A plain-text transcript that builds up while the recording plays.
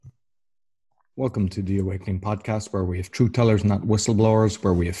Welcome to the Awakening Podcast, where we have truth tellers, not whistleblowers,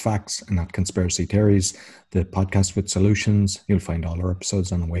 where we have facts and not conspiracy theories. The podcast with solutions. You'll find all our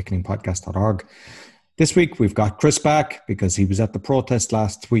episodes on awakeningpodcast.org. This week, we've got Chris back because he was at the protest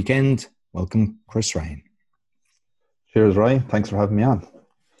last weekend. Welcome, Chris Ryan. Cheers, Ryan. Thanks for having me on.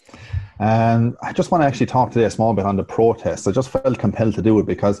 I just want to actually talk today a small bit on the protest. I just felt compelled to do it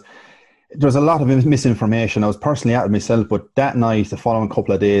because there's a lot of misinformation. I was personally at it myself, but that night, the following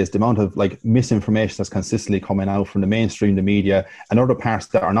couple of days, the amount of misinformation that's consistently coming out from the mainstream, the media, and other parts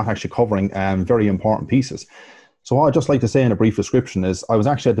that are not actually covering very important pieces. So what I'd just like to say in a brief description is I was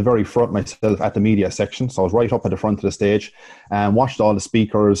actually at the very front myself at the media section. So I was right up at the front of the stage and watched all the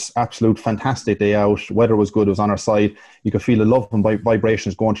speakers. Absolute fantastic day out. Weather was good. It was on our side. You could feel the love and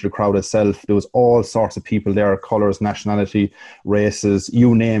vibrations going through the crowd itself. There was all sorts of people there, colours, nationality, races,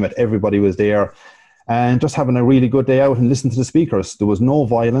 you name it. Everybody was there. And just having a really good day out and listening to the speakers. There was no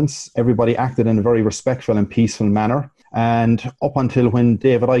violence. Everybody acted in a very respectful and peaceful manner. And up until when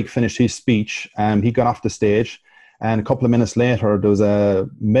David Icke finished his speech, he got off the stage. And a couple of minutes later, there was a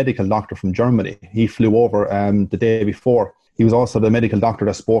medical doctor from Germany. He flew over the day before. He was also the medical doctor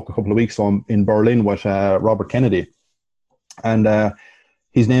that spoke a couple of weeks ago in Berlin with Robert Kennedy. And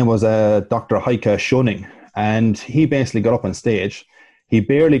his name was Dr. Heike Schoening. And he basically got up on stage. He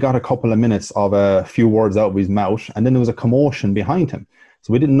barely got a couple of minutes of a few words out of his mouth. And then there was a commotion behind him.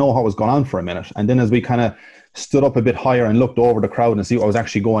 So we didn't know what was going on for a minute. And then as we kind of stood up a bit higher and looked over the crowd and see what was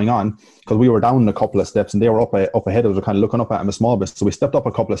actually going on, because we were down a couple of steps and they were up ahead of us, kind of looking up at him a small bit. So we stepped up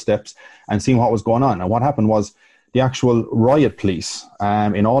a couple of steps and seen what was going on. And what happened was the actual riot police,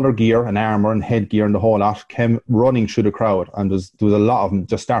 in all their gear and armour and headgear and the whole lot, came running through the crowd. And there was a lot of them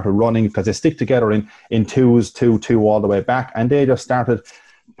just started running because they stick together in twos, two all the way back. And they just started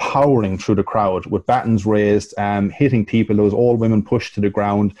powering through the crowd with batons raised, hitting people. There was old women pushed to the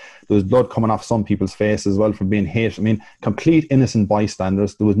ground. There was blood coming off some people's face as well from being hit. I mean, complete innocent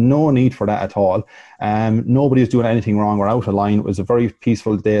bystanders. There was no need for that at all. Nobody was doing anything wrong or out of line. It was a very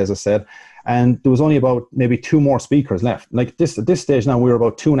peaceful day, as I said. And there was only about maybe two more speakers left. At this stage now, we were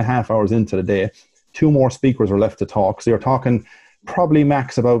about 2.5 hours into the day. Two more speakers were left to talk. So you're talking probably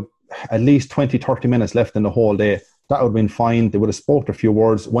max about at least 20, 30 minutes left in the whole day. That would have been fine. They would have spoke a few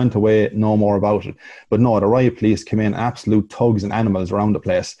words, went away, no more about it. But no, the riot police came in, absolute thugs and animals around the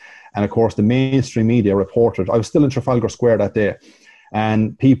place. And of course, the mainstream media reported, I was still in Trafalgar Square that day,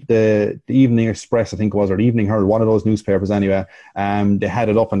 and the Evening Express, I think it was, or the Evening Herald, one of those newspapers anyway, they had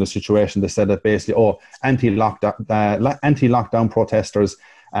it up on the situation. They said that basically, anti-lockdown protesters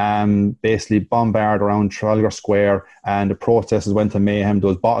basically bombarded around Trafalgar Square, and the protesters went to mayhem. There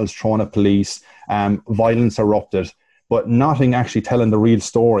was bottles thrown at police, violence erupted, but nothing actually telling the real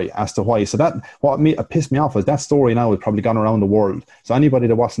story as to why. So what pissed me off was that story now has probably gone around the world. So anybody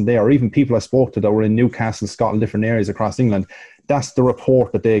that wasn't there, or even people I spoke to that were in Newcastle, Scotland, different areas across England, that's the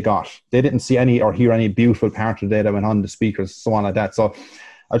report that they got. They didn't see any or hear any beautiful part of the day that went on, the speakers, so on like that. So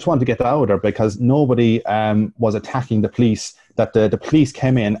I just wanted to get that out there because nobody was attacking the police. That the police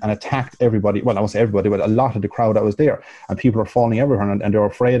came in and attacked everybody. Well, I won't say everybody, but a lot of the crowd that was there. And people were falling everywhere and they were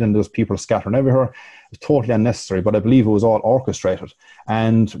afraid, and there was people scattering everywhere. It was totally unnecessary, but I believe it was all orchestrated.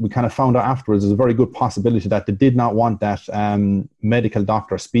 And we kind of found out afterwards there's a very good possibility that they did not want that medical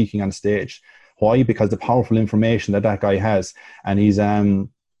doctor speaking on stage. Why? Because the powerful information that guy has, and he's a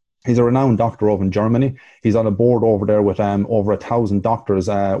renowned doctor over in Germany. He's on a board over there with over 1,000 doctors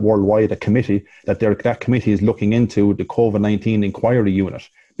worldwide, a committee that committee is looking into the COVID-19 inquiry unit,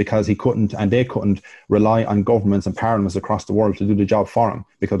 because they couldn't rely on governments and parliaments across the world to do the job for him,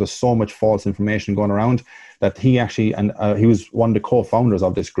 because there's so much false information going around that he actually, and he was one of the co-founders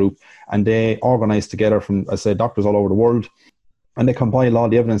of this group, and they organized together from, I say, doctors all over the world, and they compiled all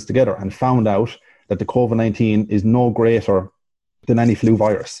the evidence together and found out that the COVID-19 is no greater than any flu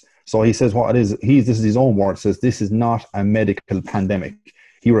virus. So he says what it is, this is his own word, says this is not a medical pandemic.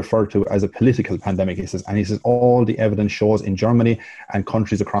 He referred to it as a political pandemic, he says, and he says all the evidence shows in Germany and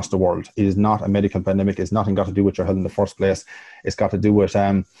countries across the world, it is not a medical pandemic. It's nothing got to do with your health in the first place. It's got to do with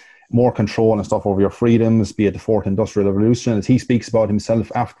more control and stuff over your freedoms, be it the fourth industrial revolution. As he speaks about himself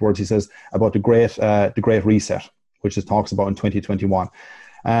afterwards, he says about the great reset, which it talks about in 2021.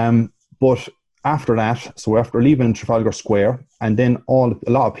 But after that, so after leaving Trafalgar Square, and then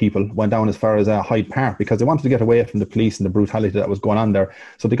a lot of people went down as far as Hyde Park, because they wanted to get away from the police and the brutality that was going on there.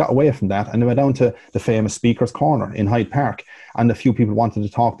 So they got away from that, and they went down to the famous Speaker's Corner in Hyde Park, and a few people wanted to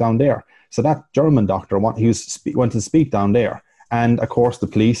talk down there. So that German doctor went to speak down there, and of course the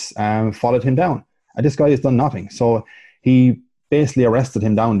police followed him down. And this guy has done nothing. So he basically arrested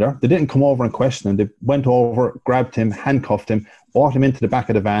him down there. They didn't come over and question him. They went over, grabbed him, handcuffed him, brought him into the back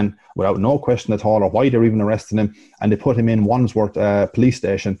of the van without no question at all, or why they're even arresting him. And they put him in Wandsworth police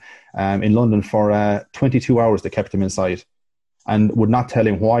station in London for 22 hours. They kept him inside and would not tell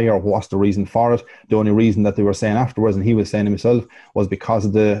him why or what's the reason for it. The only reason that they were saying afterwards, and he was saying himself, was because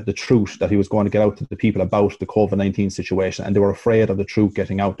of the truth that he was going to get out to the people about the COVID-19 situation, and they were afraid of the truth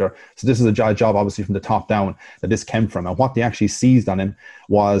getting out there. So this is a job, obviously, from the top down that this came from. And what they actually seized on him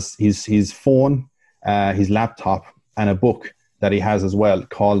was his phone, his laptop, and a book that he has as well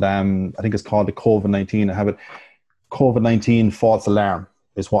called, I think it's called the COVID-19. I have it, COVID-19 False Alarm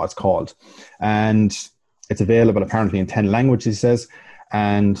is what it's called. And it's available apparently in 10 languages, he says.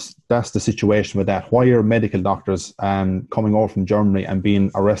 And that's the situation with that. Why are medical doctors coming over from Germany and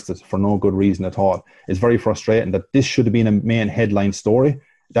being arrested for no good reason at all? It's very frustrating that this should have been a main headline story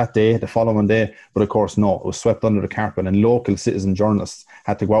that day, the following day. But of course, no, it was swept under the carpet, and local citizen journalists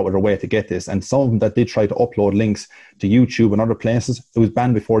had to go out of their way to get this. And some of them that did try to upload links to YouTube and other places, it was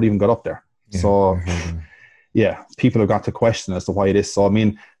banned before it even got up there. Yeah, so... yeah, people have got to question as to why it is. So, I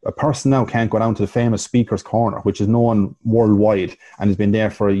mean, a person now can't go down to the famous Speaker's Corner, which is known worldwide and has been there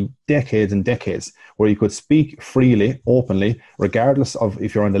for decades and decades, where you could speak freely, openly, regardless of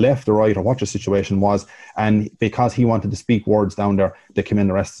if you're on the left or right or what your situation was. And because he wanted to speak words down there, they came in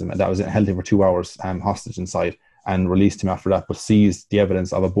and arrested him. And that was it, held him for 2 hours hostage inside, and released him after that, but seized the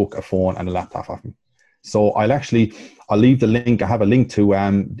evidence of a book, a phone, and a laptop off him. So I'll leave the link. I have a link to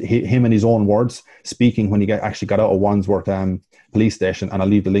him in his own words speaking when he actually got out of Wandsworth police station, and I'll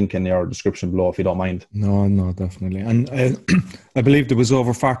leave the link in your description below if you don't mind. No, definitely. And I believe there was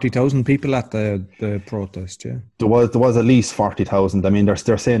over 40,000 people at the protest. Yeah, there was at least 40,000. I mean, they're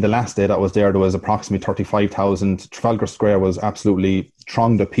saying the last day that was there was approximately 35,000. Trafalgar Square was absolutely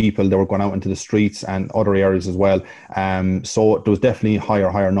thronged of people. They were going out into the streets and other areas as well. So there was definitely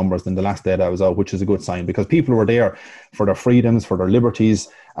higher numbers than the last day that I was out, which is a good sign, because people were there for their freedoms, for their liberties,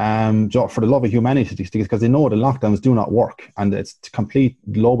 for the love of humanity, because they know the lockdowns do not work, and it's complete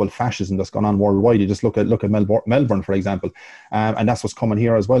global fascism that's gone on worldwide. You just look at Melbourne, for example, and that's what's coming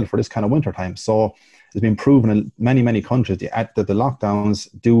here as well for this kind of winter time. So it's been proven in many countries that the lockdowns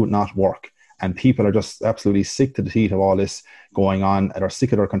do not work. And people are just absolutely sick to the teeth of all this going on. They're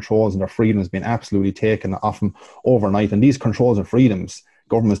sick of their controls and their freedoms being absolutely taken off them overnight. And these controls and freedoms,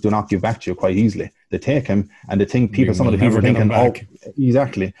 governments do not give back to you quite easily. They take them, and they think some of the people are thinking, oh,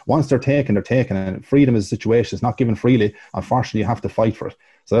 exactly. Once they're taken, and freedom is a situation. It's not given freely. Unfortunately, you have to fight for it.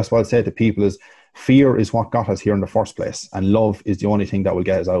 So that's what I'd say to people is, fear is what got us here in the first place, and love is the only thing that will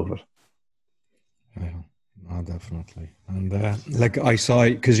get us out of it. Yeah. Oh, definitely. And like I saw,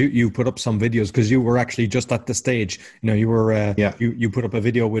 because you put up some videos, because you were actually just at the stage, you were you put up a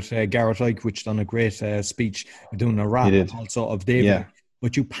video with Garrett Ike, which done a great speech doing a rap also of David,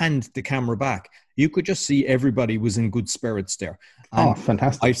 but you panned the camera back. You could just see everybody was in good spirits there. And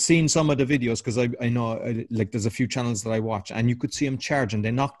fantastic. I've seen some of the videos, because I know like there's a few channels that I watch, and you could see them charging.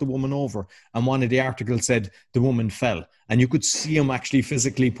 They knocked the woman over, and one of the articles said the woman fell, and you could see him actually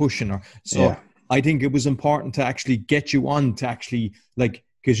physically pushing her. So I think it was important to actually get you on to actually, like,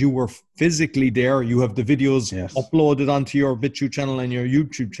 because you were physically there. You have the videos uploaded onto your BitChute channel and your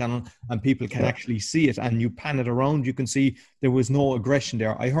YouTube channel, and people can actually see it, and you pan it around. You can see there was no aggression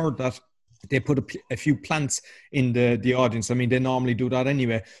there. I heard that they put a few plants in the audience. I mean, they normally do that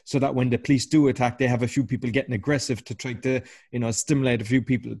anyway, so that when the police do attack, they have a few people getting aggressive to try to, stimulate a few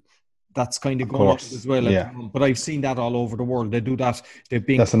people. That's kind of going on as well. But I've seen that all over the world. They do that.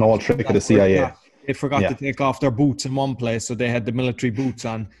 That's an old trick of the CIA. They forgot to take off their boots in one place, so they had the military boots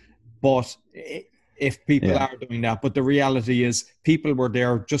on. But if people are doing that, but the reality is people were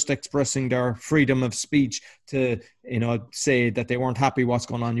there just expressing their freedom of speech to, say that they weren't happy what's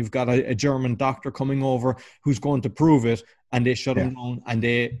going on. You've got a German doctor coming over who's going to prove it, and they shut him down, and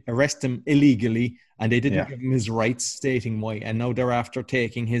they arrest him illegally, and they didn't give him his rights, stating why. And now they're after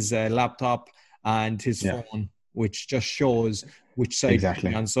taking his laptop and his phone, which just shows which side.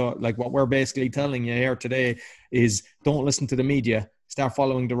 Exactly. And so, like, what we're basically telling you here today is, don't listen to the media. Start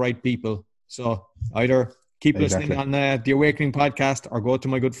following the right people. So either keep listening on the Awakening podcast, or go to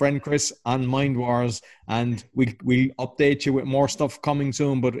my good friend Chris on Mind Wars, and we update you with more stuff coming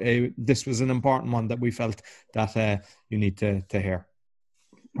soon. But this was an important one that we felt that you need to hear.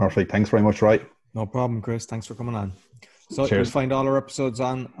 Perfect. Thanks very much, Roy. No problem, Chris. Thanks for coming on. So you'll find all our episodes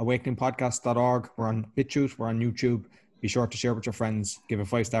on awakeningpodcast.org. We're on BitChute. We're on YouTube. Be sure to share with your friends. Give a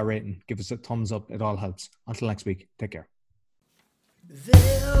 5-star rating. Give us a thumbs up. It all helps. Until next week, take care.